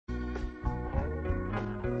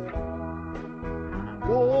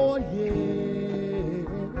Oh, yeah.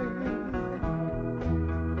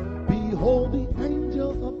 Behold, the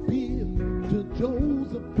angel appeared to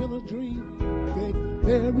Joseph in a dream.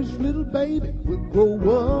 Mary's little baby will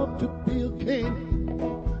grow up to be a king.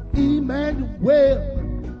 Emmanuel,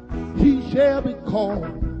 he shall be called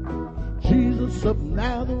Jesus of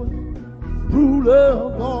Nazareth, ruler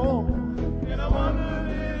of all. And I wonder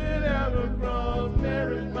if it ever crossed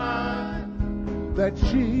Mary's mind that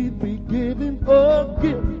she'd be given a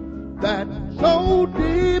gift that's so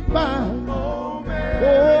divine. Oh, Mary,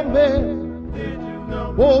 Oh, Mary, did you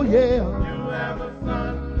know oh, yeah. you have a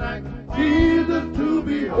son like Jesus to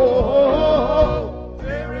behold.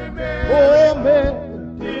 Mary, Mary, Oh, Mary,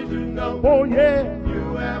 did you know oh, yeah.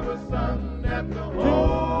 you have a son that the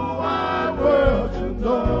whole wide world should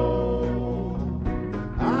know?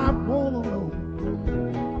 I wanna know,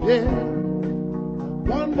 yeah,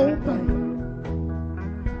 one more thing.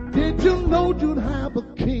 Did you know you'd have a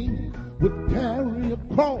king would carry a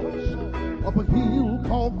cross up a hill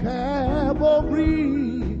called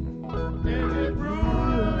Calvary? And they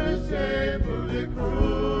brutally, shamefully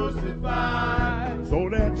crucified. So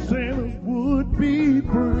that sinners would be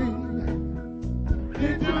free.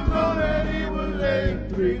 Did you know that he was laid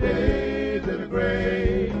 3 days in the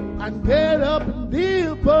grave? And get up and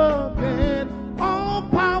live again. All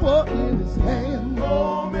power in his hand.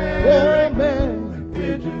 Oh, Mary, Oh, man.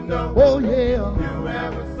 did you know Oh, yeah. you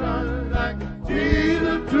have a son like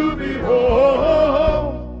Jesus to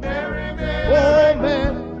behold? Mary, Mary, Oh,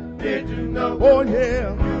 man. did you know Oh,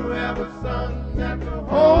 yeah. you have a son that the Oh,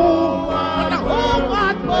 whole the whole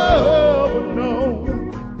wide wide world world know.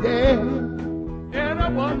 Yeah, And I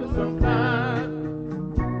wonder sometimes,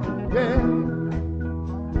 yeah.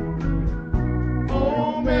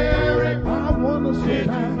 oh, Mary, I wonder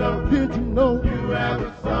sometimes, did you know? you have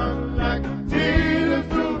a son like Jesus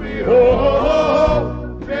to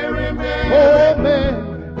behold? Mary, Mary, Oh,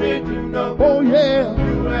 man. did you know Oh, yeah.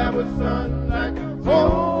 you have a son like the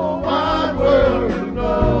whole wide world to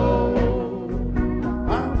know? I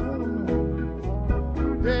wanna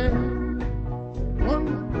know. Yeah. One.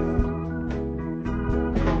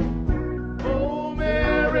 Oh,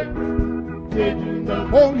 Mary, did you know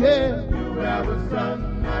Oh, yeah. you have a son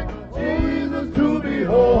like Jesus to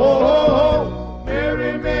behold?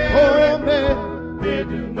 Mary, Mary, Oh, man. did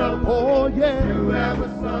you know Oh, yeah. you have a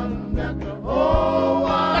son that the whole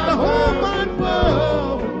wide The whole world wide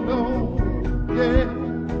world know. Yeah.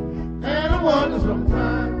 And I wonder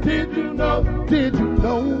sometimes, did you know? Did you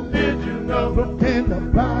know? Did you know? Look in the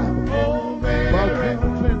Bible. Oh, Mary, About the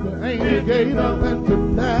angel gave us and to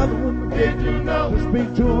Nazareth did you know? to speak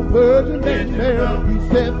to a virgin named Mary. He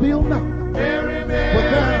said, "Feel not, Mary, but Mary,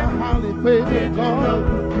 thou highly favored God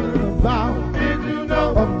in about did you know?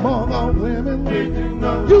 among all women. Did you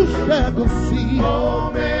know? You shall conceive Oh,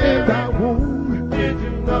 in Mary, thy womb, did you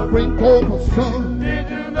know? bring forth a son Did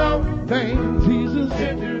you know? named Jesus.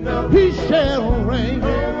 Did you know? He shall reign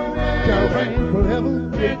Mary, forever."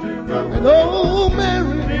 did you know? And oh,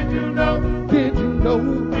 Mary, Did you know? did you know?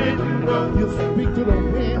 Did you know? You speak to the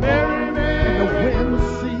wind, Mary, and the Mary, wind will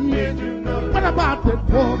see. did you know? What about that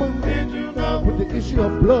woman Did you know? with the issue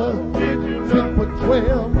of blood, Did you know? sick for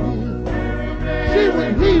 12 years? She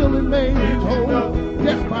was healed and made whole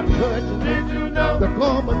just by touching Did you know? the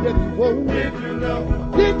garment that he wore. Did you know?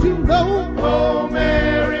 Did you know? Oh,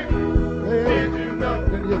 Mary, Yeah. did you know?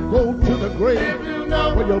 Then you go to the grave Did you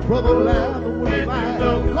know? where your brother Lazarus Did was you lying.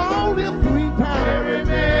 know? Call him 3 times. Mary,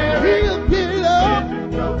 Mary, He'll get up did you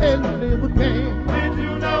know? and live again. Did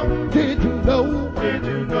you know? Did you know? Did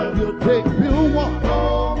you know? You'll take pure water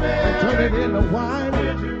Oh, and turn Mary, it into wine.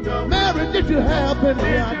 did you know? Mary, did you have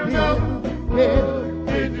any idea? Yeah,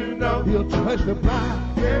 Did you know? he'll touch the blind.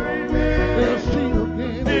 Mary, They'll Mary, see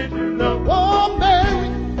again. did you know? Oh, Mary,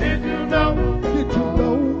 Did you know? did you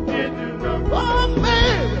know? Did you know? Oh,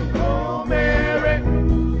 Mary, Oh, Mary,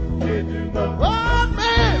 did you know? oh,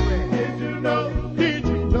 Mary, Did you know? did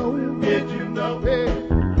you know? Did you know? Yeah,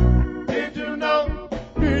 Did you know?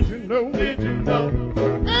 did you know? Did you know?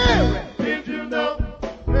 Mary, Did you know?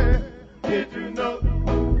 yeah. Did you know?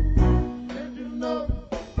 Did you know?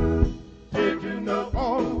 Did you know?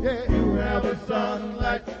 Oh, yeah. You have a son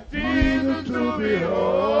like Jesus to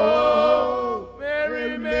behold.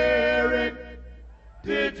 Mary, Mary,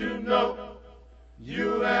 did you know?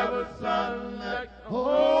 You have a son like the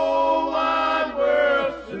whole wide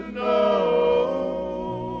world should know.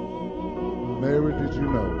 Mary, did you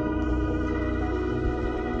know?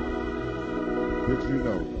 Did you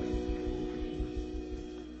know?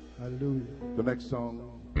 Hallelujah. The next song,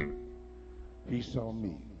 He Saw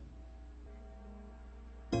Me.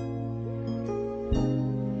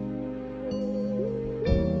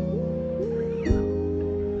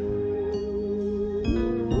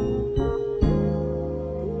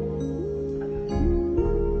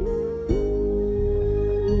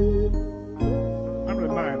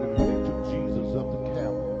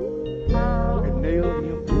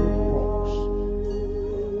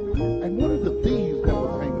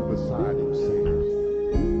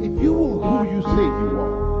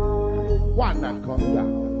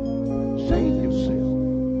 down. Save yourself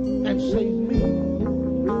and save me.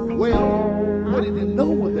 Well, what he didn't know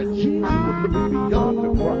was that Jesus was looking beyond the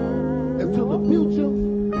cross into the future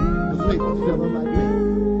to save a sinner like me.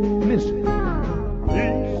 Listen. He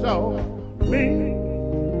saw me.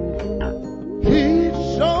 He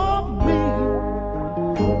saw me.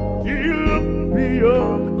 He looked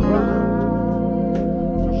beyond the crowd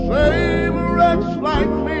to save a wretch like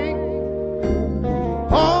me.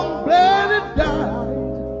 I'm glad it died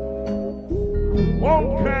on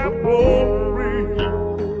Calvary.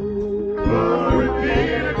 Glory be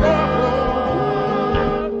to God.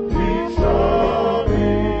 He saw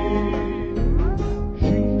me.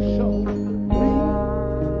 She saw me.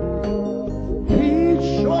 He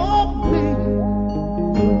saw me.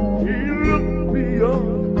 He looked beyond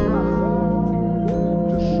the crowd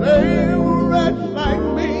to save a wretch like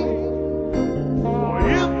me. For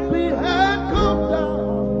if he had come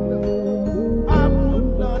down, I would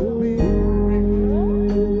not be free.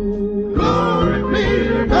 Glory be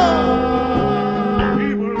to God. He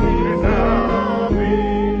will look down me.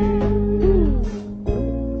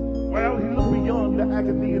 Well, he looked beyond the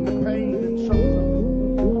agony and the pain and suffering,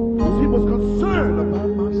 because he was concerned about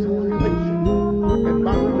my salvation and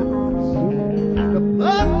my deliverance. The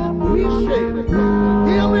blood he shed was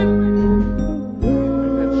healing,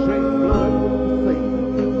 and that same blood was faith.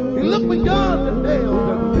 He looked beyond the nails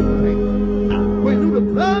and the pain, for he knew the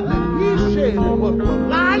blood that he shed was for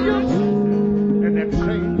liars, and that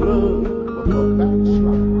same blood was for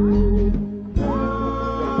backsliders.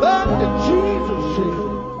 The blood that Jesus shed,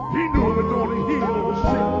 he knew it was going to heal the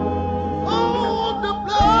sick. Oh, the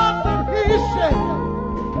blood that he shed,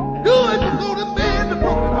 knew it was going to mend the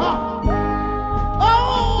broken heart.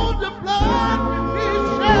 Oh, the blood that he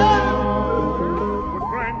shed would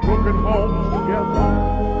bring broken homes together.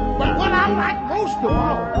 But what I like most of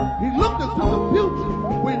all, he looked into the future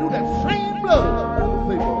where he knew that same blood was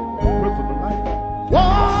saved a prisoner life.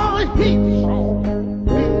 Why, he saw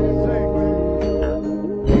me.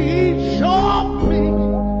 He saw me.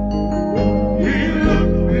 He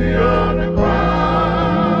looked beyond the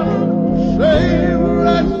crowd, save a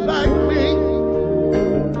wretch like me.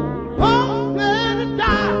 I'm glad to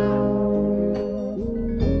die.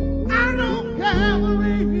 I don't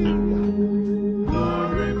Calvary.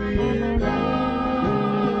 Glory be to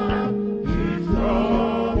God. He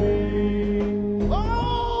saw me.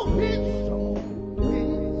 Oh, he saw me.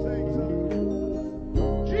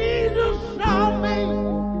 Jesus saw me.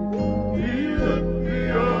 He looked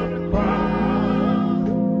beyond the crowd,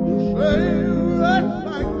 save a wretch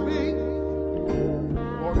like me.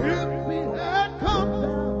 For if he had come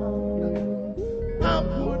down, I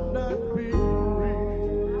would not be free.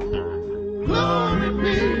 Glory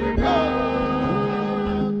be to God.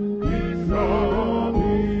 He saw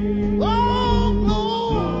me. Oh,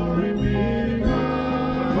 glory be to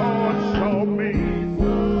God. The Lord saw me.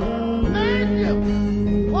 Thank you.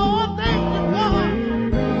 Oh, thank you, God.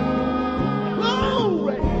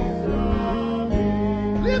 Glory.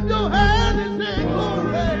 Lift your hand and say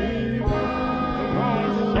glory. The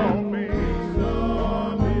Lord saw me.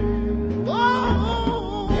 Oh,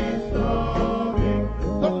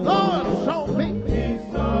 the Lord saw me.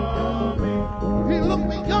 He looked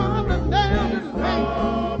beyond the nails and pain.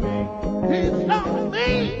 He saw me.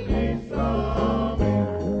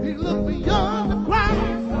 He looked beyond the crowd.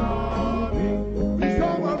 He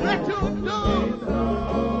saw a wretched dove.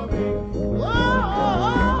 Oh,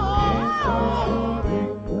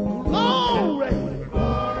 glory.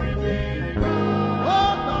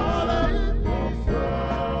 Oh, darling.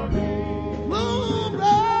 Glory.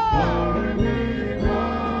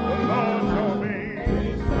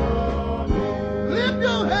 Lift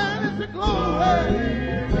your hand and say glory.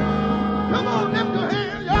 Come on, lift your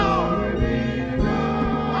hand, y'all.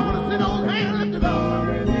 I want to see those hands lifted up.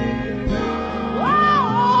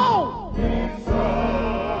 Whoa!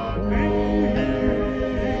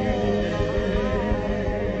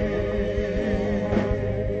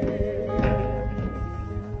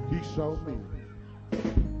 He saw me.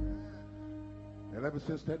 And ever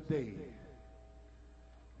since that day,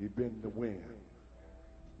 he's been the wind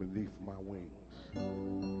beneath my wings.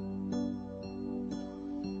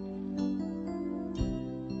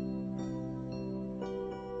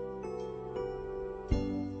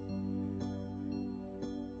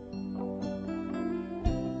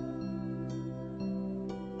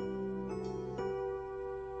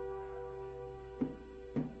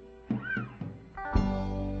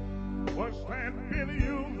 Was standing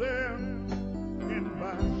you there in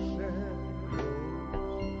my shadows,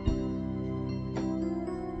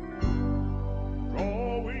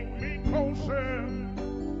 drawing me closer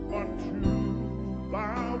unto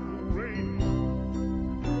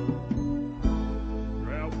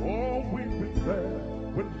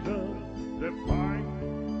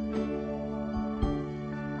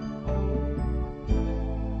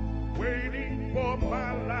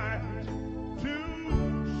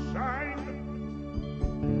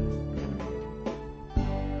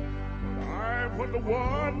I'm the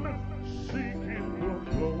one seeking your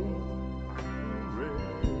glory.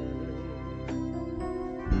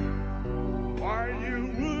 While you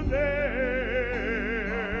were there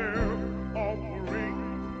offering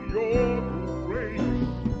your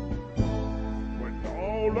grace, when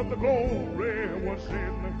all of the glory was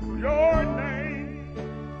in your name,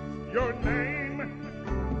 your name.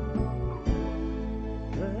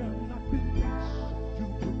 Well, not because you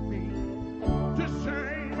took me to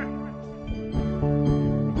shame.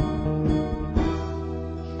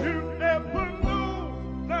 You never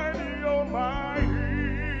knew that you're my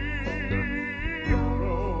hero,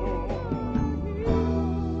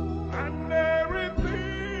 and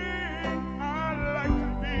everything I like to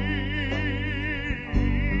be.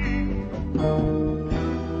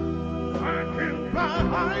 I can fly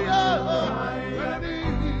higher than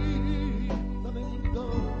these. Nothing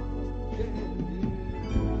goes,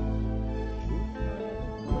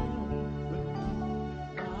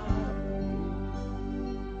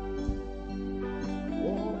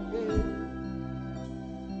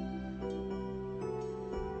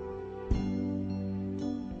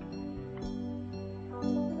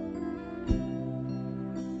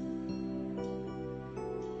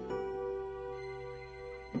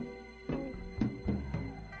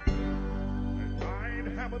 I'd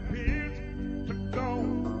have appeared to go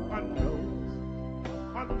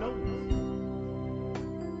unnoticed.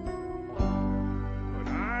 But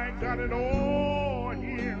I got it all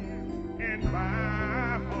here in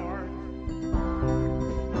my heart.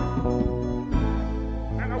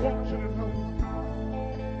 And I want you to know,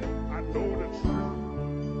 I know the truth.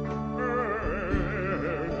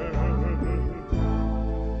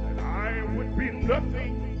 And I would be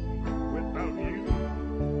nothing without you.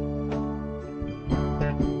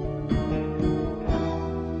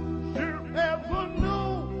 You ever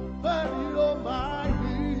knew that you're my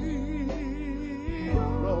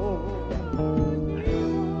hero,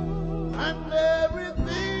 and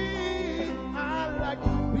everything I like to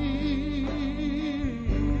be.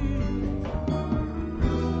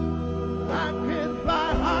 I can fly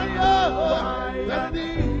higher than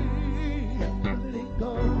these. Let it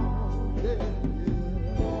go. Yeah.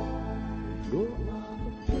 You're my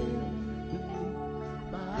friend beneath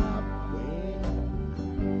my wings.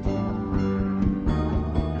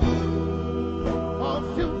 'Cause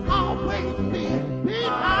you'll always be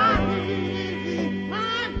my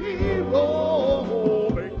hero.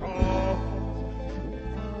 Because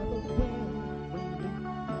you're the wind beneath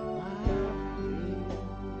my wings.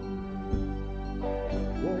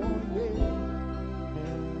 Oh, yeah.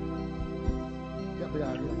 Get me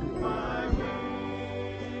out of here.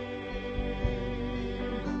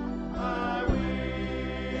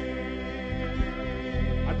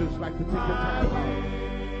 I just like to take the time out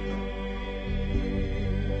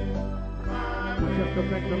just to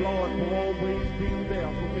thank the Lord for always being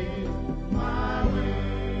there for me.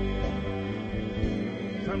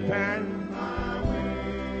 Sometimes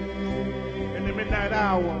in the midnight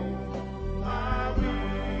hour,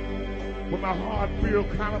 when my heart feels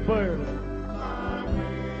kind of burdened,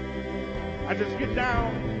 I just get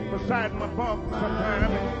down beside my bunk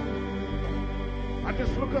sometimes. I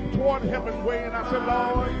just look up toward heaven's way and I say,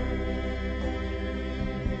 Lord,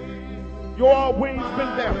 you've always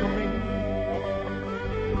been there for me.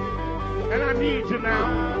 And I need you now.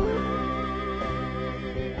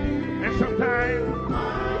 And sometimes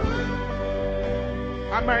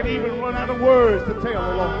I might even run out of words to tell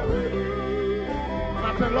the Lord. And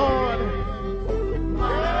I say, Lord,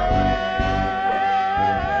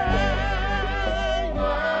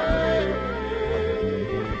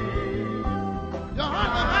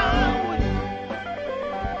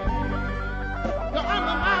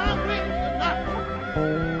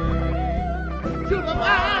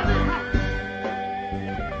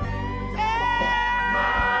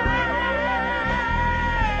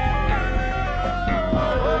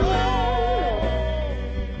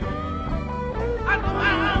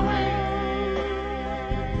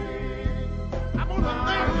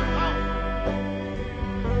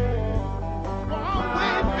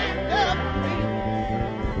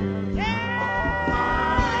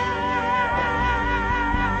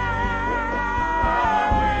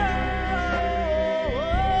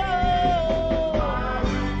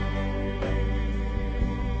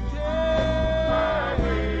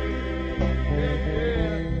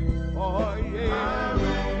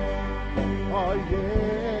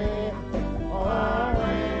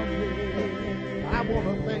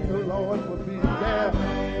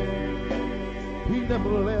 never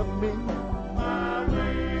left me,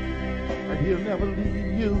 and he'll never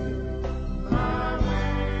leave you.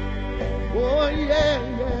 Oh yeah,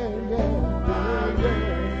 yeah, yeah, yeah.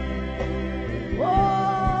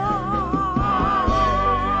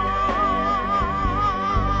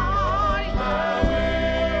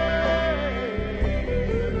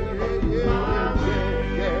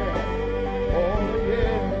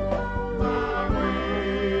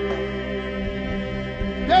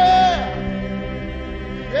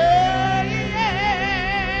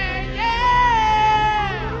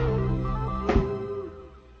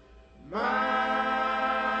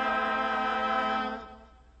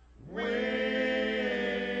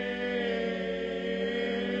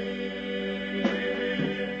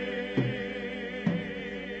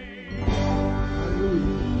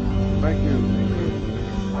 Thank you.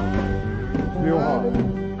 Pure heart.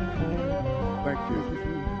 Thank you.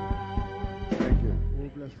 Thank you. Oh,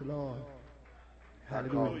 bless the Lord.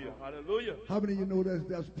 Hallelujah. Hallelujah. How many of you know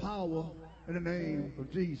there's power in the name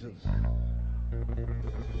of Jesus?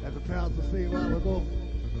 As the pastor said a while ago,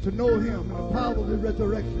 to know him and the power of his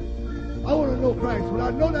resurrection. I want to know Christ, but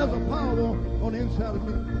I know there's a power on the inside of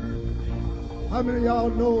me. How many of y'all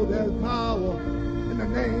know there's power in the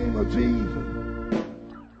name of Jesus?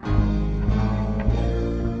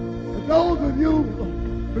 And those of you who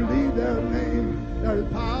believe there's name, there is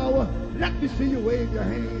power, let me see you wave your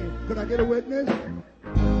hand. Could I get a witness?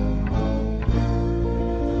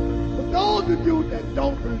 For those of you that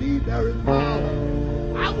don't believe there is power,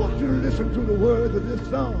 I want you to listen to the words of this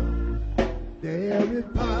song. There is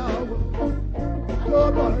power,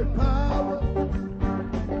 so much power,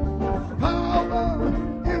 power in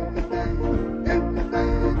the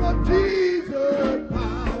name of Jesus.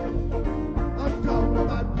 Power, I'm talking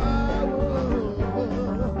about power,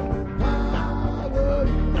 power.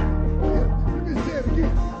 Let me say it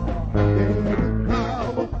again. There is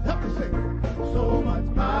power, help me say it. So much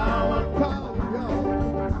power, power, y'all.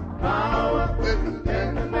 Power in the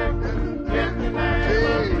name of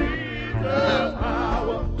Jesus.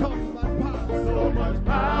 Power, talking about power, so much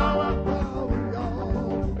power, power,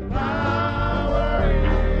 y'all. Power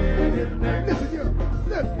in His name. Listen here,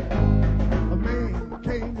 listen. A man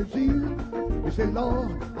came to Jesus. He said,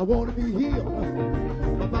 Lord, I want to be healed.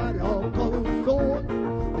 My body all covered with sores.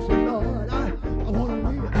 He said, Lord, I want to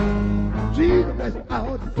live. Jesus, that's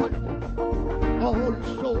out to touch him. All his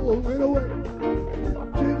soul went away.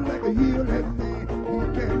 Just like a healed that man, he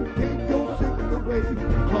can take your sickness away.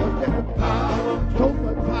 Cause there's power, so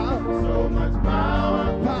much power,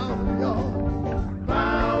 power, y'all.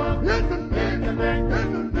 Power in the name,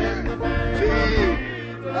 Jesus.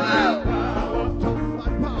 Power, talking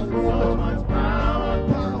about power, so much power,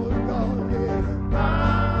 y'all, yeah.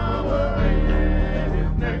 Power in His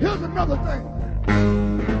name. Here's another thing.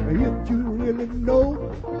 If you really know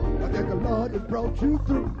that the Lord has brought you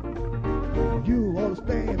through, you ought to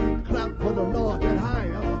stand and clap for the Lord that I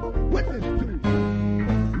am a witness to.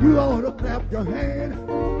 You ought to clap your hand,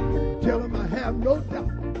 tell him I have no doubt.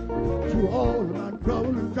 Through all of my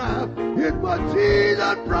trouble and trial, it was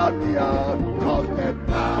Jesus brought me out. Cause that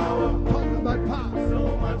power, talking about power,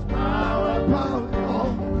 so much power, power,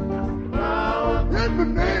 in the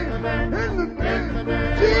name,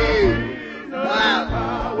 Jesus.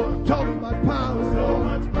 Power, talking about power, so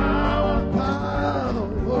much power, power.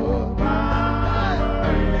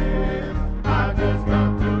 I just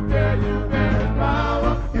come to tell you there's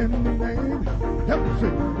power In the name, help me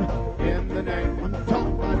sing. in the name. I'm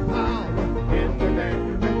talking about power. In the name.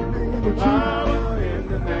 In the name of Jesus. Power in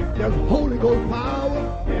the name. There's Holy Ghost power.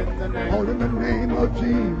 In the name. All in the name of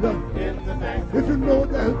Jesus. In the name. If you know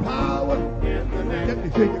there's power, In the let name. me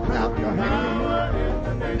hear you clap your hand. Power in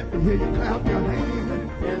the name. Let me hear you clap your hand.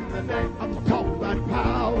 In the name. I'm talking about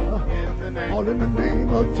power. In the name. All in the name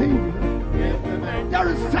of Jesus. In the name. There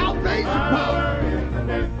is salvation Power power. in the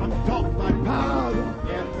name. I'm talking about power. In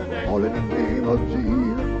the name. All in the name of Jesus. In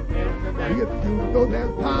the name. If you know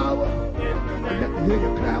there's power, In the let name. me hear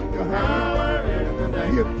you clap your hand. Power in the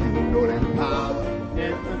name. If you know there's power, In the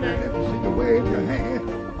let name. me see you wave your hand.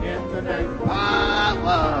 In the name.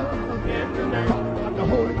 Power! In the name. Talk about the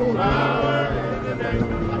Holy Ghost Power power. in the name.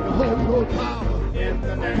 Talk about the Holy Ghost power. In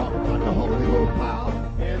the name. Talk about the Holy Ghost power.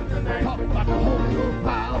 In the name. Talk about the Holy Ghost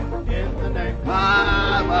power. In the name.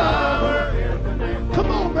 Power! In the name.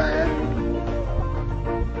 Come on, man.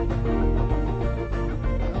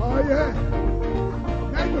 Oh, yeah.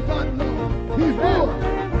 Magnify the Lord. He's good.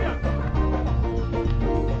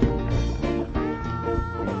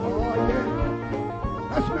 Oh, yeah.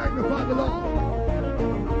 Let's magnify the Lord.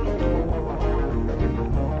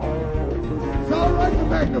 It's all right to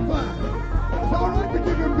magnify. It's all right to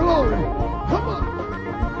give him glory. Come on.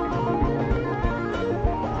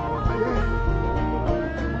 Yeah.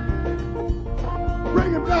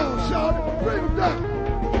 Bring him down, Charlotte. Bring him down.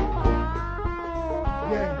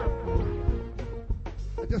 Yeah.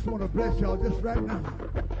 I just want to bless y'all just right now.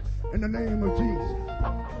 In the name of Jesus.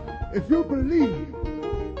 If you believe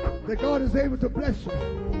that God is able to bless you,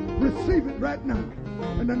 receive it right now.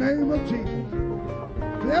 In the name of Jesus.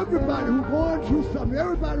 To everybody who's going through something,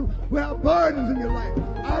 everybody who has burdens in your life,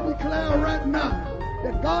 I declare right now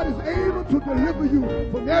that God is able to deliver you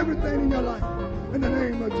from everything in your life. In the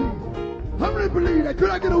name of Jesus. How many believe that?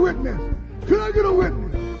 Could I get a witness? Could I get a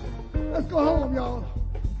witness? Let's go home, y'all.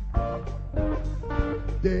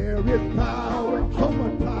 There is power, so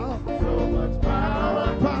much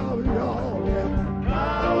power, power, y'all.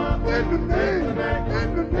 Yeah. In the name,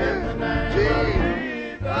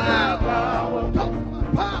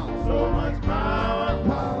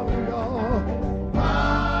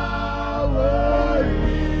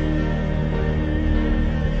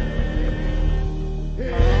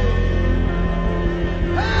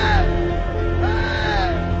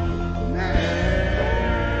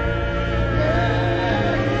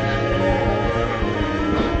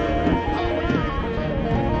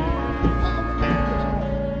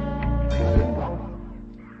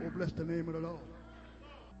 Bless the name of the Lord.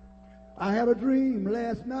 I had a dream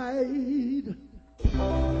last night.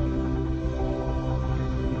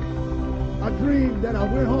 I dreamed that I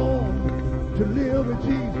went home to live with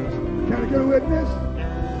Jesus. Can I get a witness?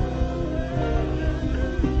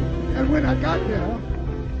 And when I got there,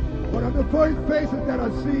 one of the first faces that I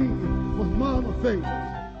seen was Mama's face.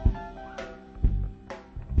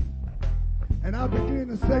 And I began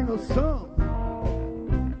to sing a song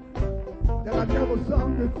that I never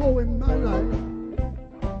sung before in my life.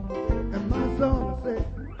 And my song said,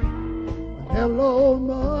 hello,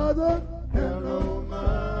 mother. Hello,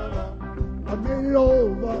 mother. I made it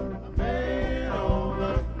over. I made it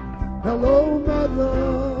over. Hello, mother.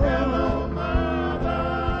 Hello, mother.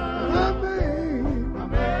 I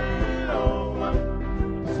made it over.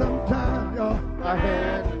 Sometimes, y'all. I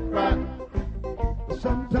had to cry.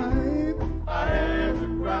 Sometimes I had to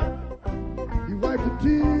cry. you wipe the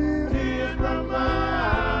tears. Tears from my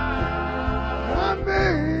eyes. I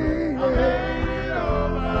made I it. made it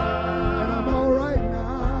over. And I'm all right now.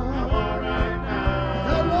 I'm all right now.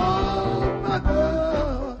 Hello,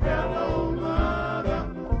 mother. Hello, mother.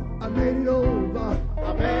 I made it over.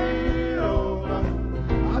 I made it over.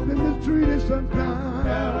 I've been mistreated sometimes.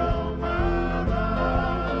 Hello, mother.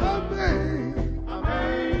 I made I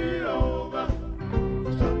made it over.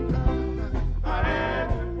 sometimes. I had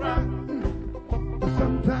to cry.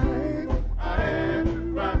 Sometimes, I had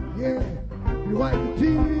to cry. yeah, you wipe the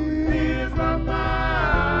tears. Tears from my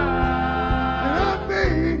And eyes. I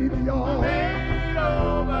made it, y'all. Made it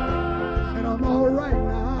over. And I'm all right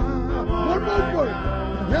now. I'm all One more right word.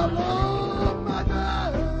 now. Hello, mother.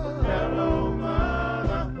 Hello,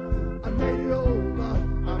 mother. I made it over.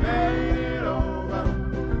 I made it over.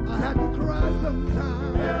 I had to cry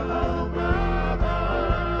sometimes. Hello, mother.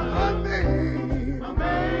 I made I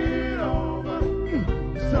made it over.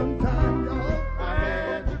 sometimes, y'all. I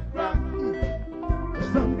had to cry.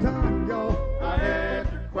 Sometimes, y'all. I had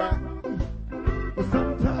to cry.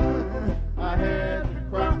 Sometimes, I had to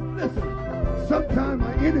cry. listen. Sometimes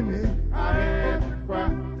my enemy I had to cry.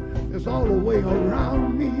 is all the way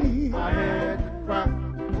around me. I had to cry.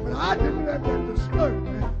 But I didn't let that disturb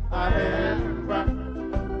me. I had to cry.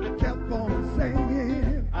 I kept on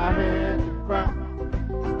singing. I had to cry.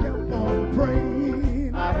 I kept on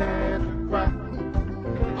praying. I had to cry.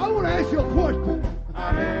 I want to ask you a question.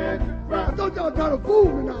 I had to I cry. thought y'all trying to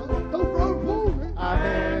fool me now. Don't try to fool me. I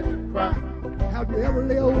had to cry. Have you ever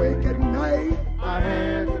lay awake at night? I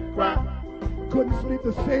had to cry. Couldn't sleep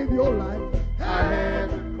to save your life. I had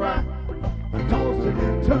to cry. Tossing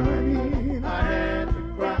and turning. I had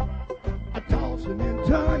to cry. Tossing and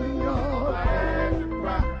turning, I y'all. had to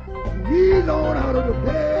cry. Ease on out of the I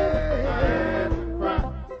bed. had to cry.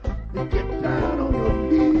 You get down on your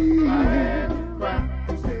knees. I had to cry.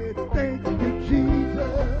 I said, thank you,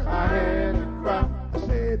 Jesus. I had to cry. I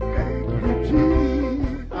said, thank you,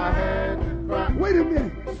 Jesus. I had to cry. Wait a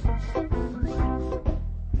minute.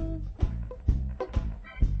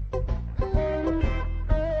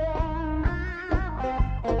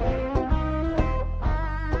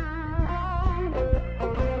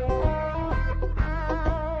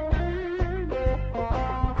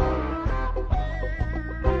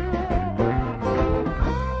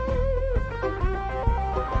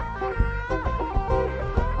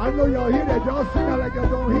 I know y'all hear that. Y'all sing out like y'all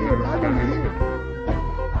don't hear it. I know you hear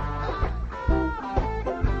it.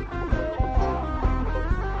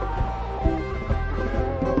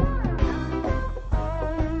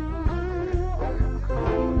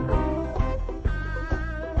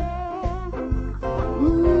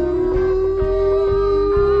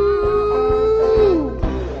 Ooh.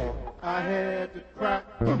 I had to cry.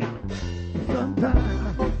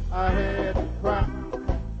 Sometimes, I had to cry.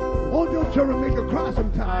 won't your children make you cry I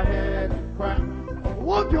sometimes? had to cry.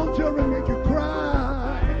 Won't your children make you I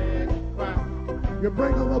cry? had to cry. You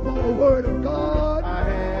bring them up on the word of God. I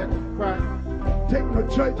had to cry. Take them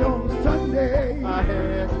to church on Sunday. I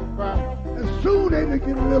had to cry. And soon they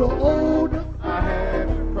get a little older. I had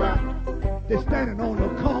to cry. They're standing on the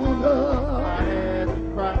I corner, had to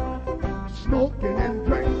cry. smoking and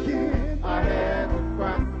drinking, I had to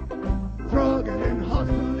cry. drugging and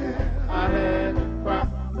hustling. I had to cry.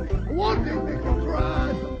 Won't they make you cry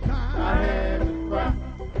I sometimes? had to cry.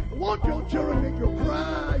 Won't your children make you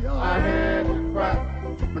cry, y'all? I had to cry.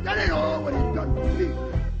 But that ain't all what he's done for me.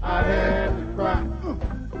 I had to cry.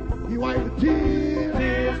 He wiped the tears.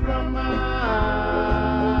 Tears from my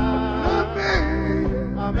eyes. I made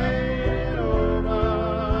it. I made it over.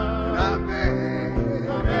 I made it.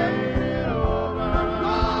 I made it over.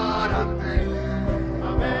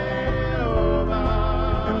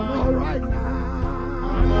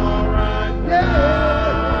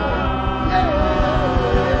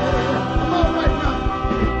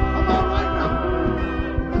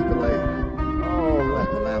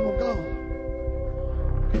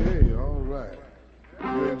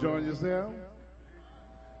 enjoying yourself?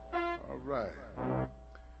 All right.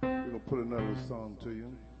 We're going to put another song to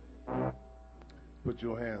you. Put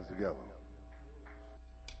your hands together.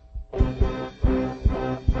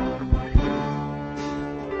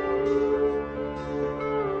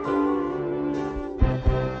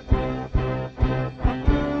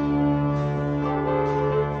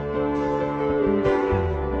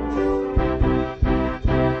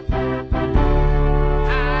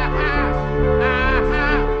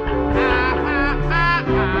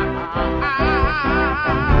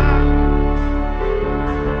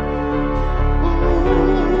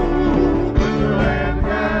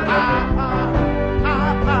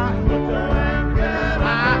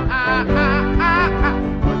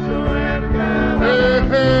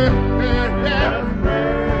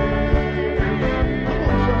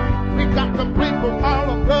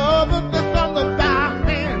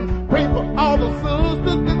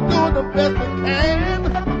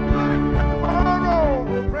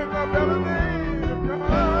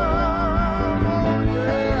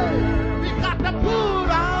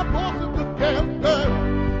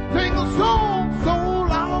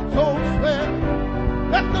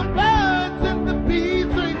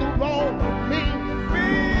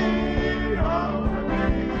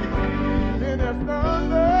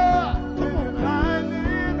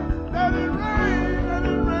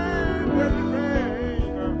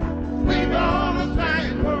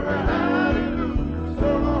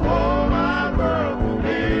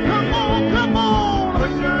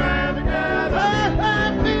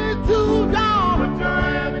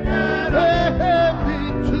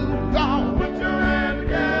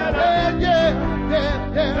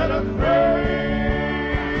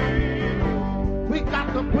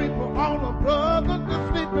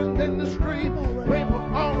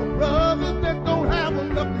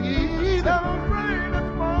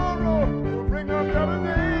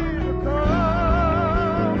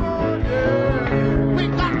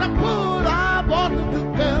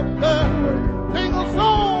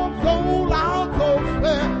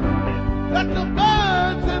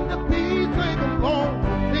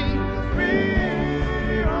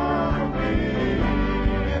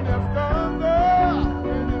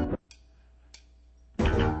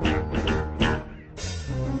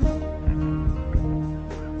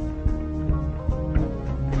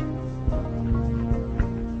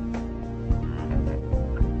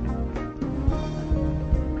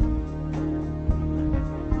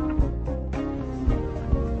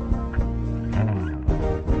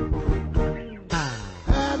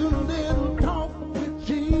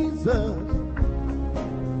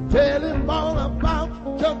 Tell him all about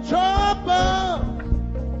your troubles.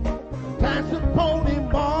 Cast upon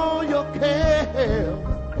him all your care.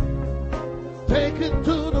 Take it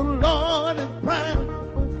to the Lord in prayer,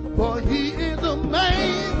 for he is a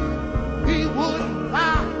man. He wouldn't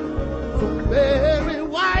lie. So very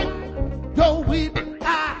white, your weeping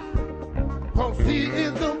eye, 'cause he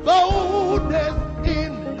is the boldest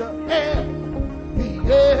in the air. He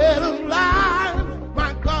is alive.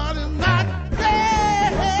 My God is not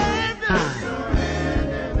dead. Put your hand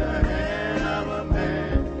in the hand of a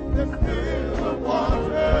man that still a war.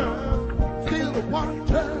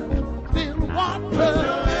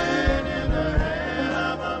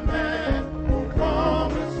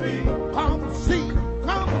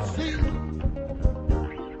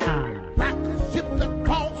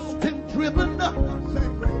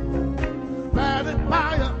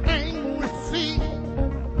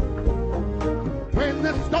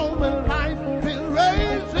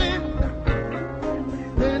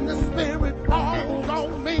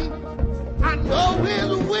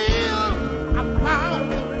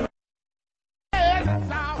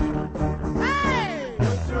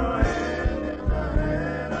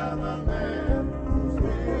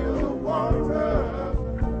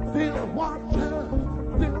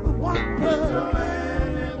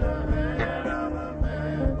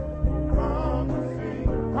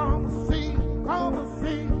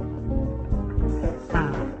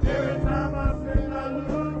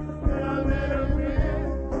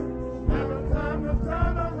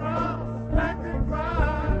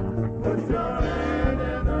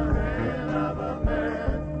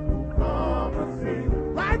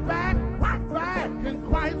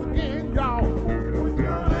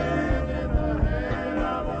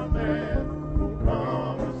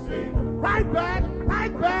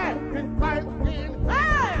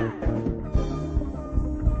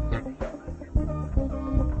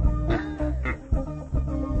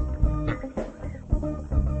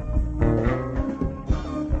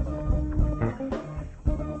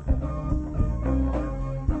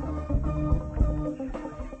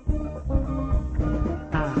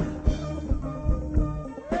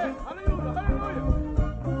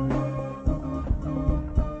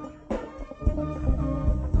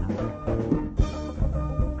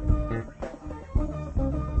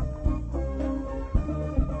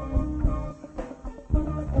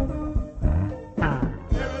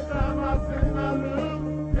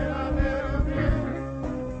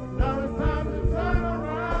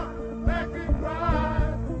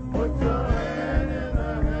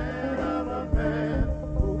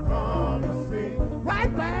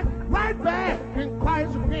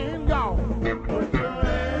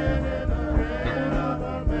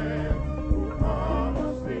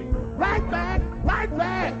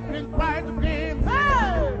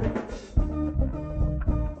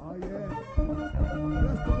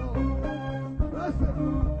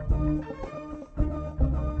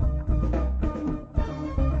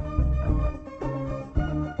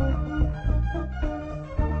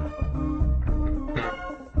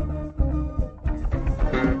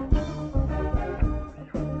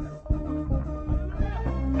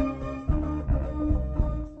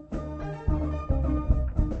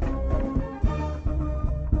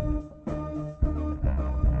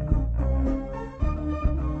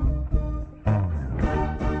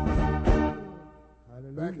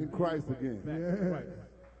 Christ again. Yeah.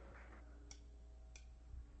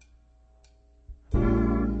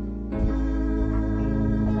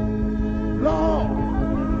 Lord,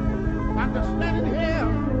 I'm just standing here.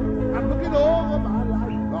 I'm looking over my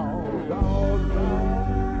life. Lord, Lord, Lord.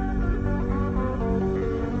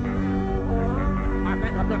 I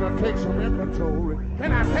think I better take some inventory.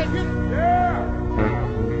 Can I take it? Yeah.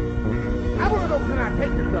 I want to know, can I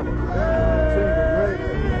take it, brother?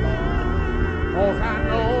 Cause I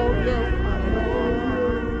know you.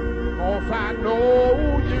 Cause I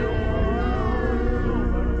know you.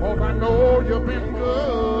 Cause I know you've been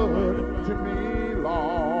good to me,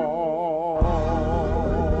 Lord.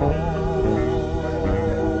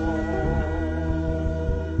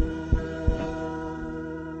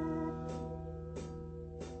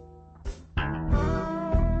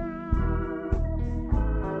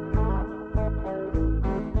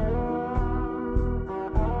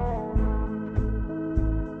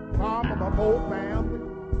 Mom of my whole family,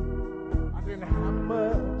 I didn't have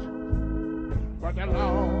much, but the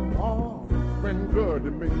Lord been good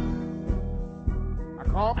to me. I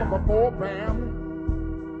come from a poor family,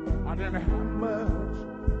 I didn't have much,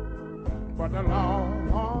 but the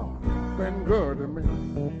Lord been good to me.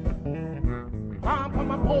 Come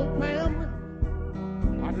from a poor family,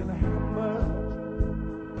 I didn't have much,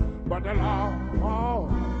 but the Lord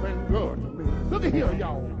been good to me. Look at here,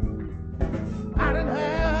 y'all. I didn't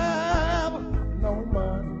have no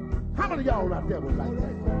money. How many of y'all out there was like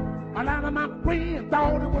that? A lot of my friends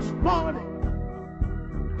thought it was funny,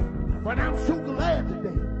 but I'm so glad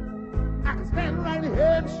today I can stand right here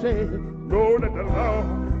and say, know that the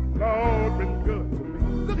Lord been good to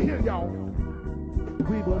me. Look here, y'all.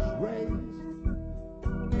 We was raised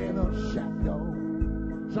in a shack, y'all.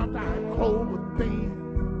 Sometimes clothes were thin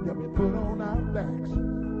that we put on our backs.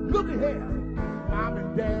 Look at here, Mom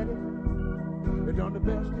and Daddy, they done the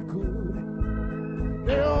best they could.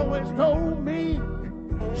 They always told me,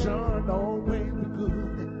 son, always be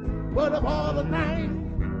good. But of all the things,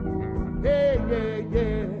 yeah.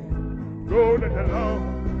 Know that the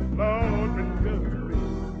Lord been good to me.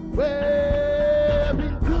 Well,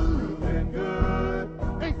 been good.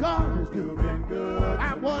 And God is good.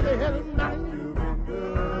 I want to hear tonight.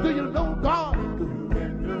 Do you know God is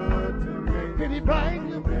good? Did he bring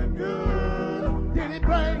you? Did he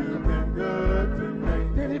bring you?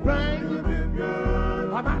 Did he bring you?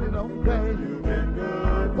 I'm out of no way.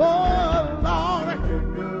 Oh, Lord.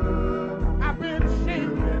 I've been sick.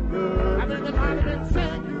 I've been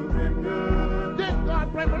sick. Did God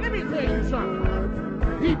bring me? Let me tell you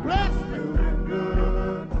something. He blessed me.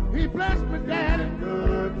 He blessed me, Daddy.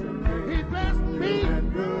 He blessed me.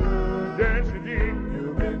 Yes, he did.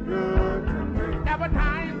 Every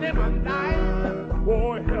time in my life,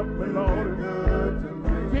 boy, help me, Lord.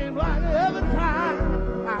 Seems like every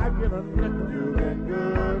time I get a nickel,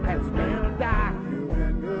 that's gonna die.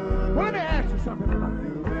 Well, let me ask you something tonight.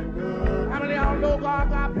 How many of y'all know God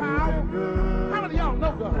got power? How many of y'all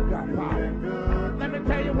know God got power? Let me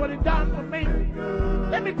tell you what he done for me.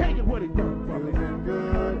 Let me tell you what he done for me.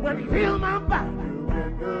 When he healed my body,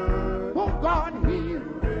 oh, God healed.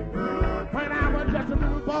 When I was just a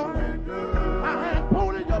little boy, I had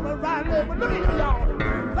polio on my right leg. But look at y'all.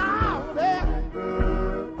 Louder.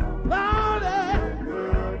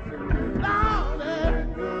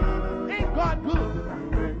 Ain't God good tonight?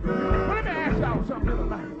 Well, let me ask y'all something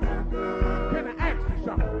tonight. Can I ask you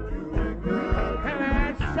something? Can I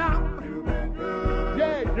ask you something?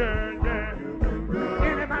 Yeah.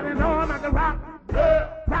 Anybody know him at the rock? Yeah.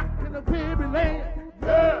 Rock in the Pibby land.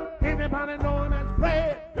 Yeah. Anybody know him as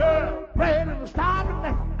Fred? Yeah. Fred in the starving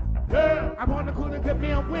land. Yeah. I wonder could it get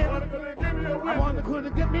me a win? I wonder could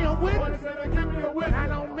it get me a win? I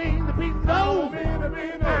don't mean to be low.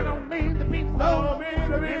 I don't mean to be low.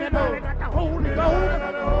 Anybody got the Holy Ghost?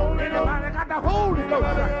 Anybody got the Holy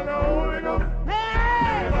Ghost?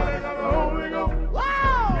 Hey!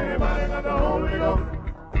 Whoa! Anybody got the Holy Ghost?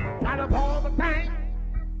 Out of all the things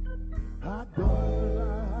I don't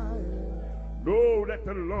know that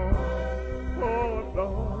the Lord,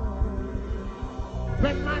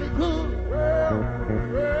 been mighty good.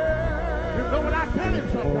 You know what I tell him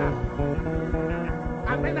sometimes? I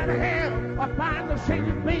may not have a fine to shake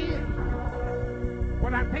his bed,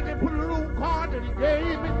 but I think he put a little card that he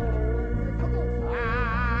gave me. I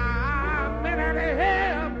may not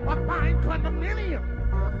have a fine condominium,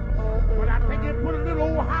 but I think he put a little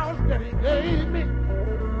old house that he gave me.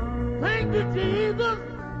 Thank you, Jesus.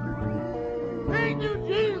 Thank you,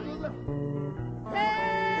 Jesus.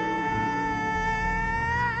 Hey,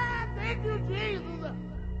 thank you, Jesus.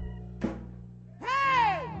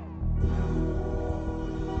 Hey!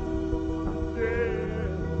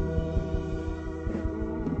 Yeah.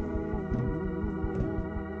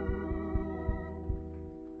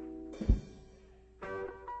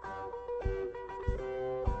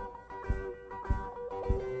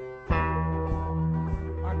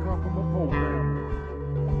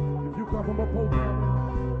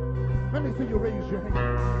 Let me see you raise your hand.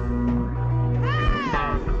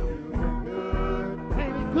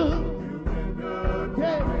 Ain't it good?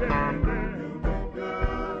 Yeah.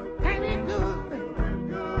 Ain't it good?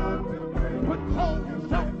 Put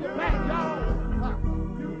clothes on your back, y'all.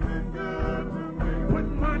 Put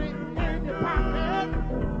money in your pocket.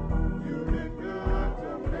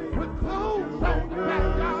 Put clothes on your back,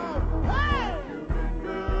 y'all. Hey!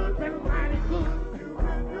 Been mighty good.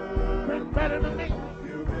 Been better than me.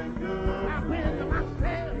 I've been to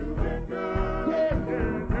myself. Yeah.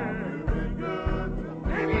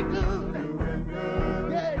 Ain't it good?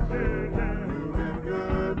 Yeah.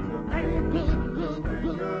 Ain't it good, good, good,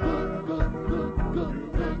 good, good, good, good,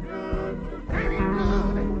 good? Ain't it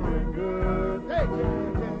good? Hey,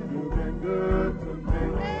 you've been good to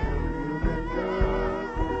me.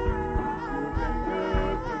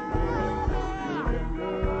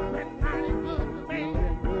 Been mighty good to me.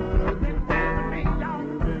 I've been bad to me, y'all.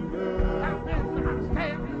 I've been to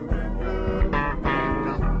myself.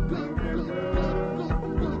 Good, good, good, good,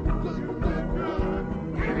 good, good, good, good.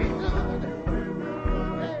 Ain't it good?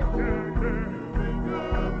 Hey.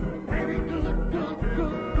 Ain't it good, good,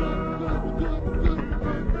 good, good, good, good, good, good?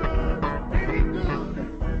 Ain't it good?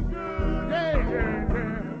 Yeah.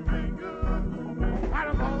 Out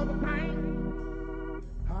of all the pain,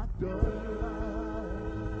 I done.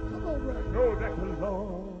 Come on, Ray. Know that the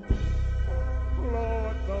Lord,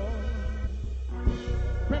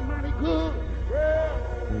 Been mighty good.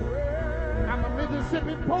 I'm a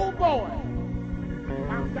Mississippi poor boy.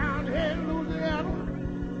 I'm down here in Louisiana.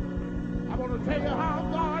 I want to tell you how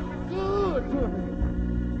God been good to me.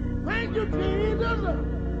 Thank you, Jesus.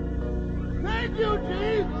 Thank you,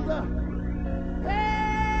 Jesus.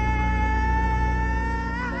 Hey,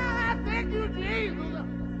 thank you, Jesus.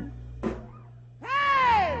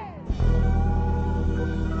 Hey!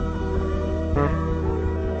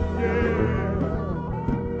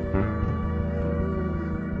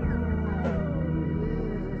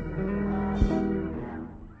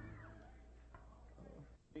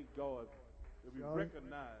 thank God that we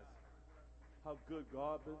recognize how good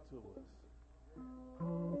God been to us.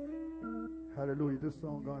 Hallelujah. This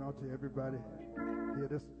song going out to everybody. Yeah,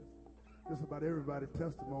 this is about everybody's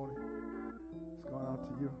testimony. It's going out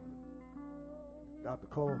to you. Dr.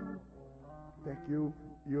 Cole, thank you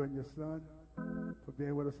and your son, for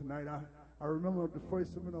being with us tonight. I remember the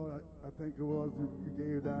first seminar, I think it was, you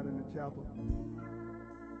gave down in the chapel.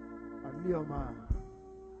 Nehemiah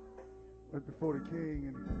went before the king,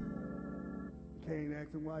 and the king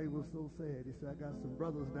asked him why he was so sad. He said, I got some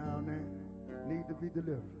brothers down there need to be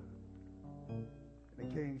delivered. And the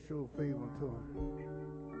king showed favor unto him.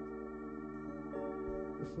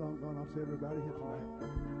 This song going out to everybody here tonight.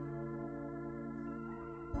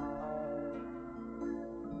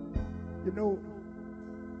 You know,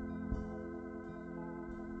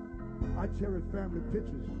 I cherish family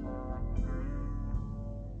pictures,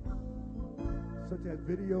 such as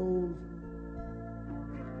videos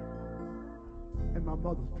and my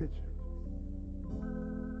mother's picture.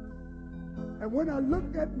 And when I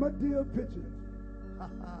look at my dear picture,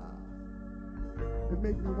 it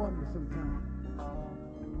makes me wonder sometimes.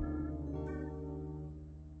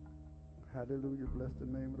 Hallelujah, bless the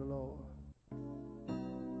name of the Lord.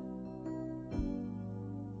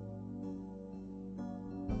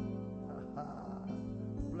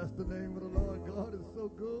 Bless the name of the Lord. God is so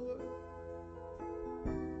good.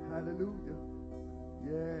 Hallelujah.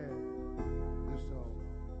 Yeah. This song.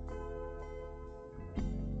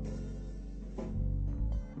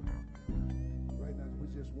 Right now, we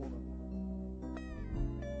just want to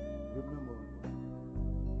remember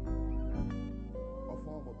a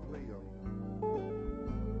former player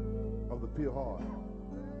of the Pure Heart.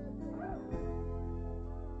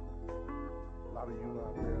 A lot of you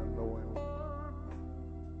out there know him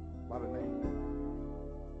by the name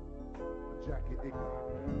of Jackie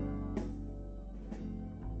Iglesias.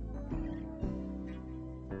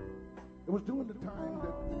 It was during the time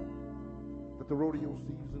that the rodeo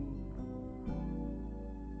season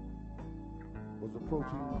was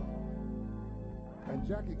approaching, and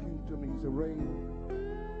Jackie came to me and said, Ray,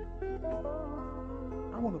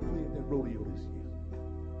 I want to play at that rodeo this year.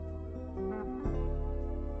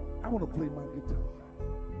 I want to play my guitar.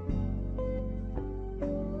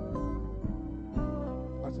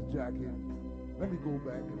 I said, Jackie, let me go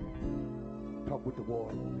back and talk with the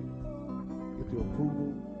board, get your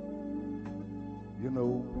approval. You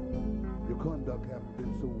know, your conduct hasn't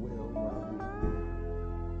been so well around here.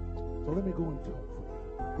 So let me go and talk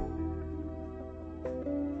for you.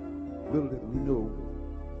 Little did we know,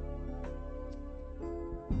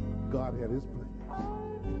 God had his plans.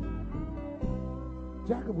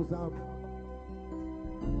 Jacob was out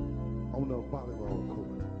on the volleyball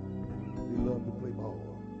court. He loved to play ball.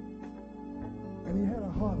 And he had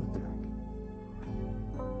a heart attack.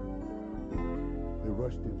 They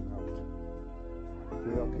rushed him out to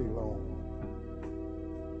L.K. Long.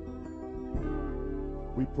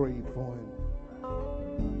 We prayed for him.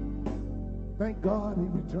 Thank God he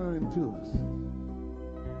returned to us.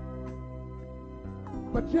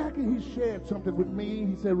 But Jackie, he shared something with me.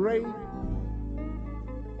 He said, Ray,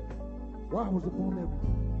 while I was up on that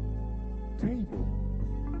table,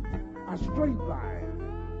 I straight lied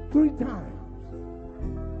 3 times.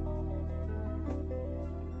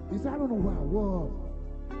 He said, I don't know where I was,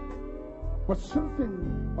 but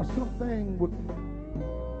something or something would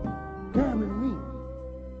carry me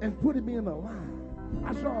and put me in a line.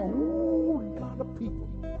 I saw a whole lot of people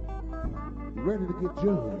ready to get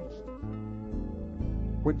judged.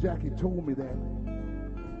 When Jackie told me that,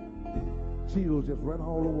 chills just ran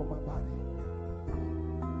all over my body.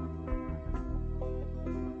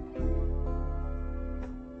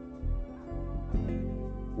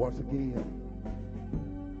 Once again,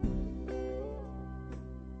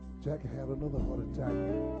 Jackie had another heart attack,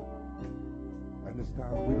 and this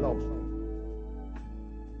time we lost him.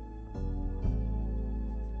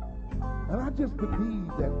 And I just believe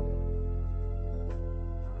that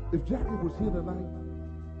if Jackie was here tonight,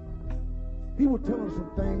 he would tell us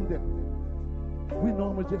some things that we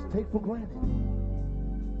normally just take for granted.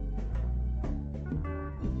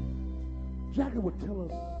 Jackie would tell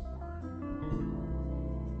us,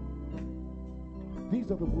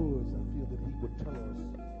 these are the words I feel that he would tell us.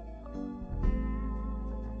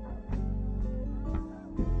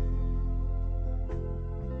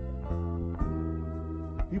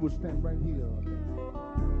 He would stand right here,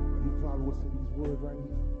 and he probably would say these words right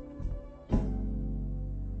here.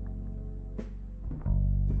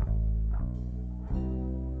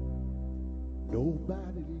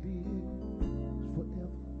 Nobody lives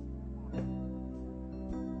forever.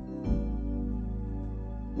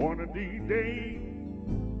 One of these days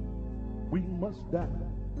We must die.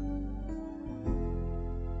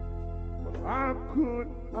 but how could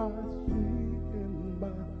I see in my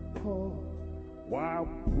heart, why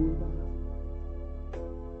would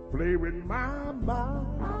play with my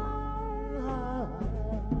I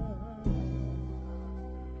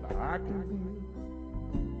I can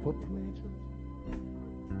live for pleasure,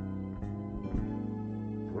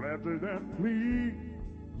 rather than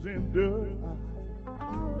pleasing the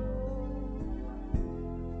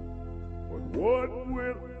but what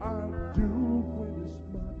will I do when it's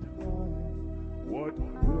my time? what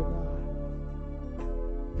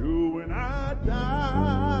Will do when I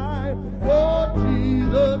die? I? Oh,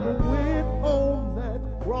 Jesus went on that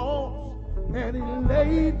cross and he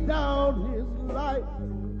laid down his life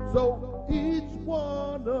so each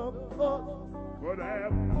one of us Could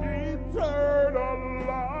have eternal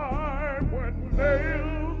life when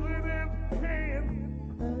nails in his hands.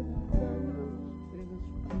 and nails in his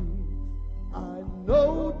feet. I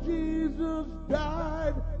know Jesus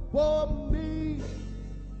died for me.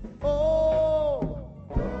 Oh,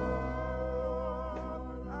 Lord,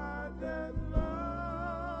 I just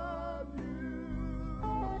love you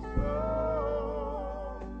so.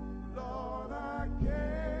 Lord, I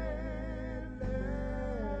can't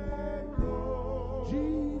let go.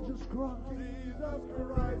 Jesus Christ. Jesus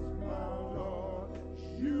Christ, my Lord,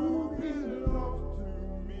 you belong to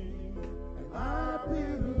me, and I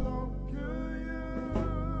belong to you.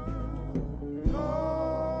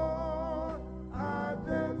 Lord, I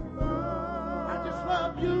just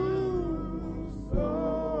love you.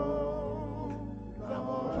 so.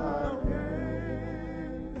 Lord, I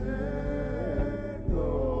can't let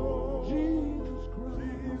go. Jesus Christ.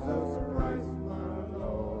 Jesus Christ, my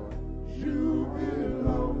Lord, you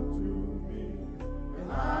belong to me, and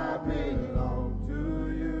I belong to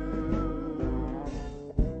you.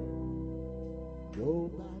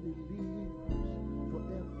 Nobody lives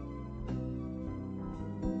forever.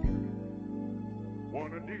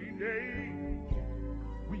 One of these days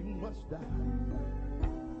We must die.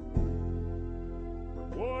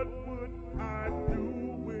 what would I do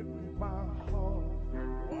with my heart?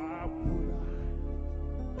 Why would I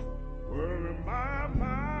worry my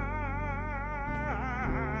mind?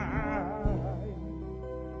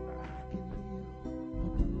 I can live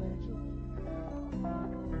for pleasure.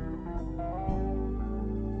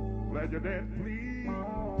 Pleasure that pleases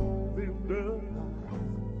the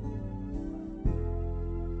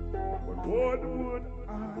but what would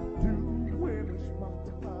I do when it's my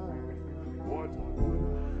time? What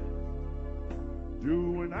would I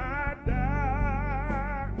do when I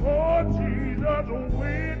die? Oh, Jesus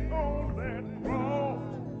went on that cross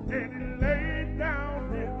and he laid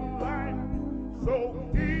down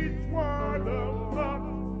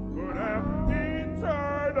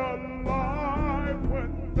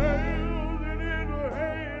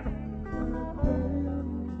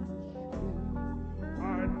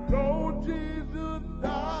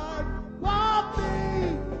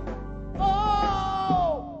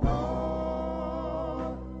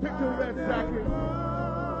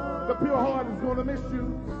pure heart is going to miss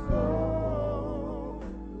you.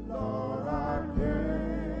 Lord, I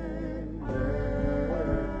can't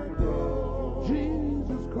let go.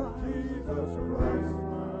 Jesus Christ, my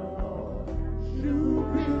Lord, you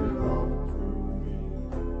belong to me,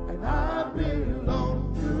 and I belong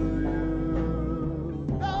to you.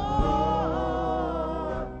 Lord,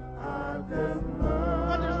 I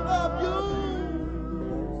just love you.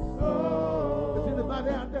 Is anybody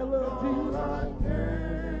out there love Jesus? I can't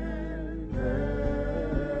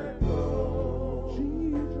let go.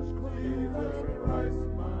 Jesus Christ,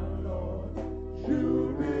 my Lord, you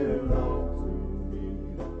belong to me,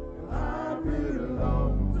 and I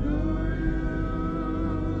belong to you.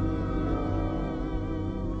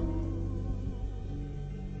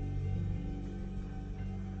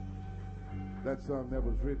 That song that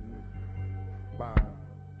was written by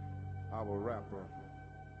our rapper.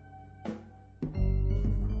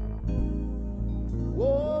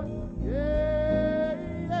 Oh, yeah,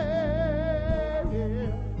 yeah,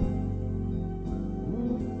 yeah.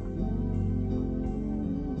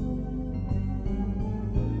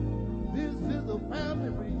 This is a family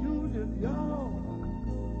reunion, y'all.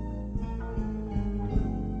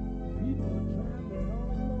 People are traveling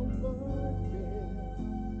all over again.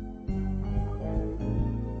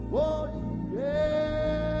 Oh,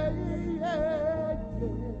 yeah, yeah,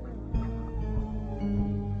 yeah.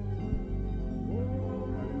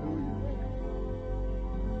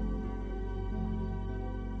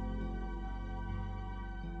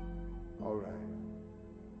 All right.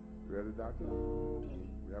 You ready, Doctor?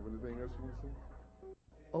 You have anything else you want to say?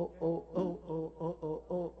 Oh.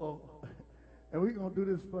 And we're going to do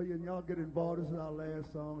this for you, and y'all get involved. This is our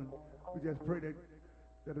last song, and we just pray that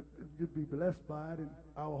you'd be blessed by it. And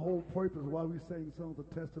our whole purpose why we sing songs of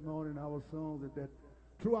testimony in our songs is that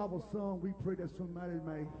through our song, we pray that somebody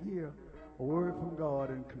may hear a word from God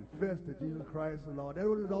and confess that Jesus Christ is the Lord. That's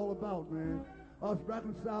what it's all about, man. Us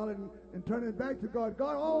reconciling and turning back to God.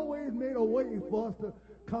 God always made a way for us to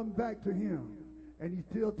come back to him. And he's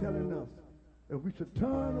still telling us that we should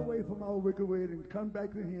turn away from our wicked ways and come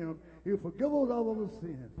back to him. He'll forgive us all of our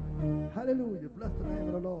sins. Hallelujah. Bless the name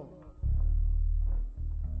of the Lord.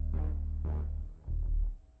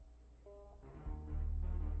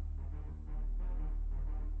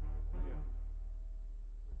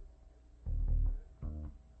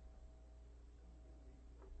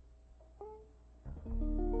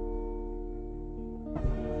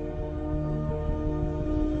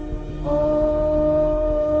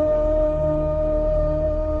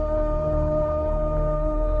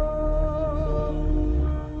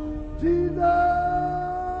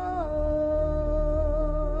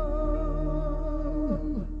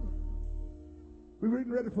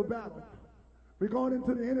 For battle. We're going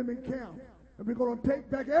into the enemy camp, and we're going to take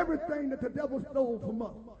back everything that the devil stole from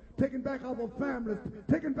us. Taking back our families,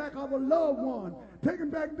 taking back our loved ones, taking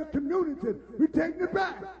back the community. We're taking it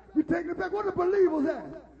back. We're taking it back. What are the believers at?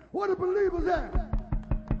 What are the believers at?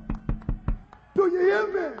 Do you hear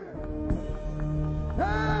me?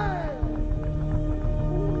 Hey!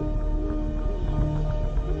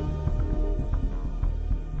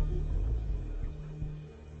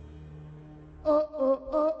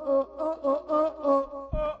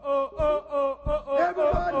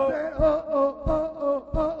 Everybody say,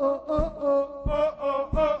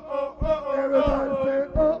 Everybody say,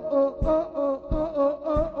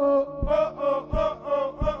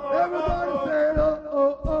 Everybody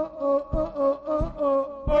say,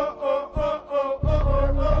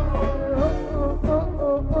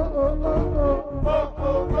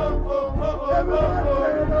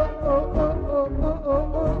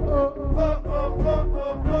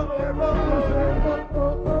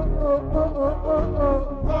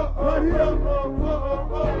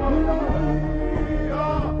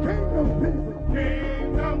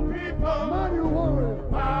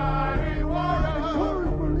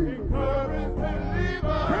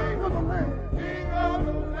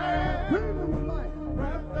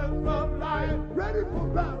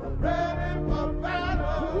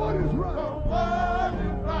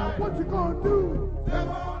 What you gonna do? Step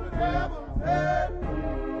on the devil's head.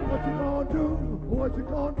 What you gonna do? What you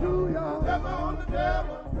gonna do, y'all? Step on the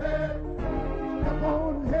devil's head. Step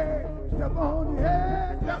on the head. Step on the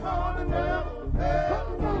head. Step on the devil's head.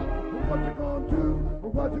 Come on. What you gonna do?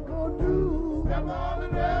 What you gonna do? Step on the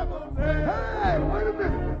devil's head. Hey, wait a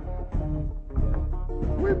minute.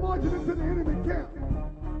 We're marching into the enemy camp.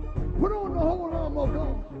 Put on the whole armor of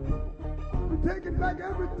God. We're taking back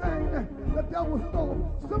everything that the devil stole.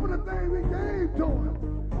 Some of the things we gave to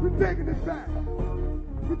him, we're taking it back.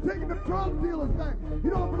 We're taking the drug dealers back. He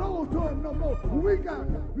don't belong to him them no more. We got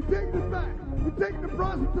it. We taking it back. We taking the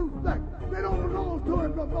prostitutes back. They don't belong to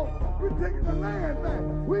him no more. We taking the land back.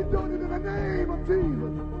 We doing it in the name of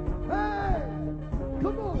Jesus. Hey,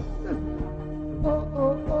 come on, listen.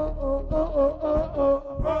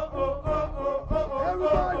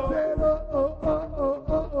 Everybody say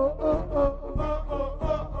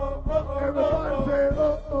Everybody say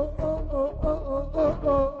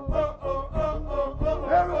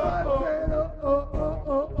Everybody say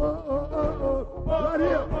right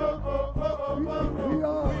here. We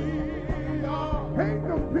are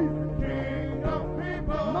kingdom people,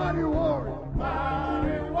 mighty warriors,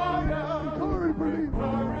 encouraged believers,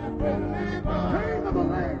 king of the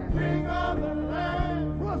land,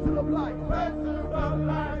 person of life,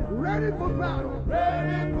 ready for battle.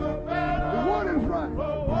 What is right?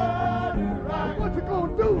 What you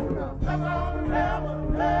gonna do now?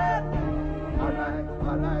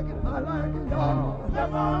 I like it, y'all.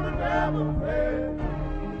 Step on the devil's head.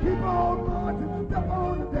 Keep on marching, step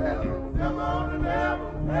on the devil. Step on the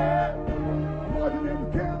devil's head. Marching in the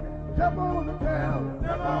camp, step on the devil.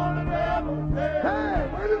 Step on the devil's head. Hey,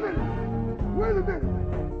 wait a minute.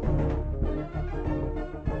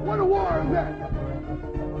 What a war is that?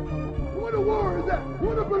 What a war is that?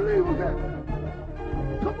 What a believer is that?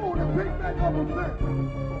 Come on and take back our man.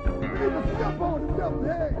 We need to step on the devil's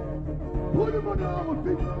head. Put him under our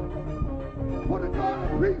feet. For the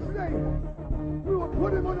God of peace sake, we will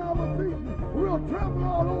put him on our feet. We'll trample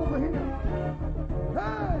all over him.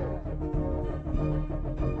 Hey!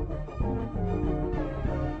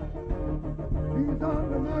 He's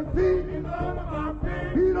under my feet. He's under my feet.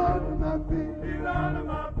 He's under my feet. He's under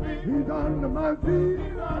my feet. He's under my feet.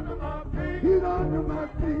 He's under my feet. He's under my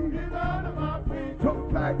feet. He's under my feet. Took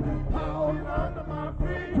back his He's power. under my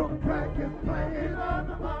feet. Took back his He's plan.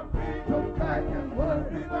 under my feet. Took back his word.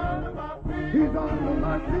 He's under my feet. He's under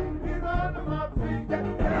my feet. He's under my feet. That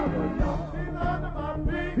devil, y'all. He's under my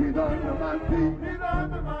feet. He's under my feet. He's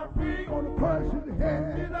under my feet. Gonna crush his He's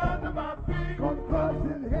head. under my feet. Gonna crush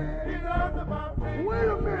his head. He's under my feet. Wait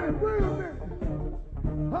a minute.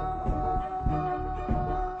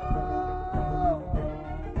 Oh,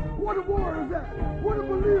 what a war is that? What a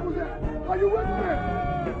believer is that? Are you with me?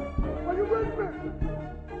 Are you with me?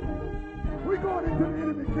 We going into the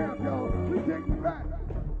enemy camp, y'all. We taking it back.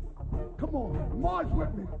 Come on, march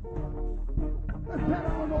with me. Let's tear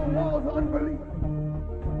down those walls of unbelief.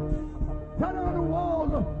 Tear down the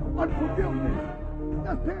walls of unforgiveness.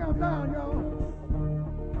 Let's tear them down, y'all.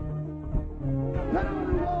 Tear down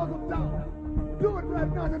the walls of doubt. Do it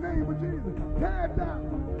right now in the name of Jesus. Tear it down.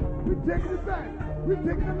 We're taking it back. We're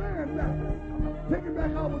taking the land back. Taking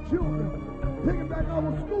back our children. Taking back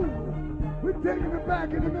our schools. We're taking it back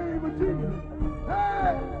in the name of Jesus.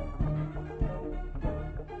 Hey!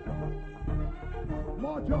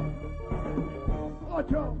 March on.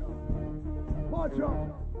 March on. March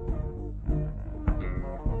on.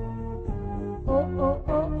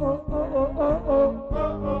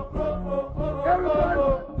 Everybody.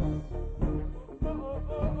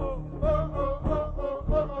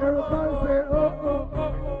 Everybody say,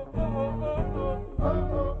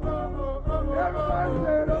 Everybody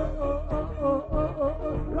say,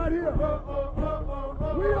 right here.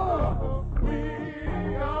 We are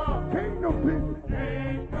kingdom people.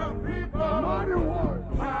 Mighty warriors.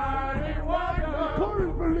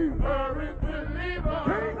 Courage believers.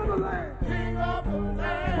 King of the land.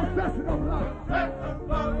 Possession of life.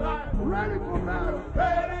 Ready for battle.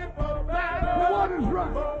 For what is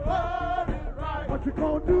right. What you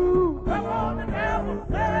gonna do? Step on the devil's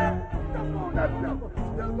head. Step on that devil.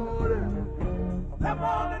 Step on it. Step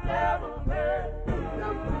on the devil's head.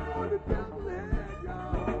 Step on the devil's head,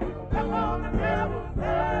 y'all. Step on the devil's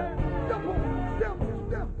head. Step on.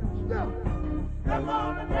 Step. Step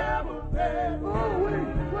on the devil's head. Oh,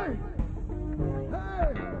 wait. Hey,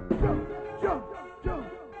 jump.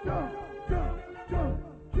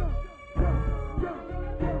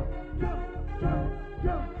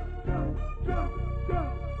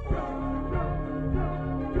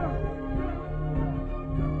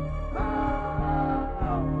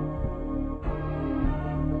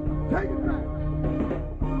 Take it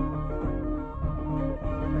back.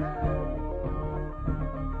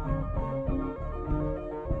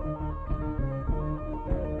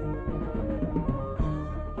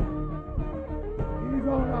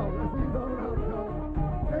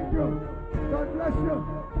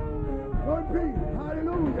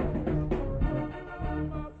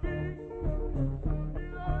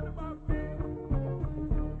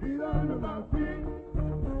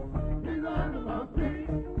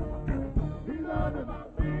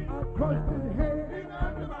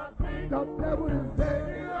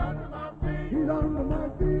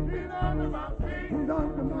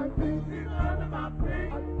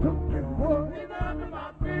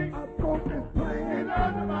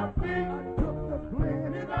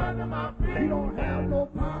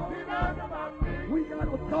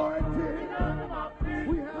 authority.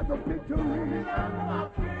 We have the victory. We have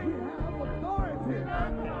authority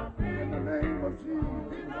in the name of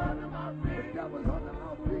Jesus. The devil's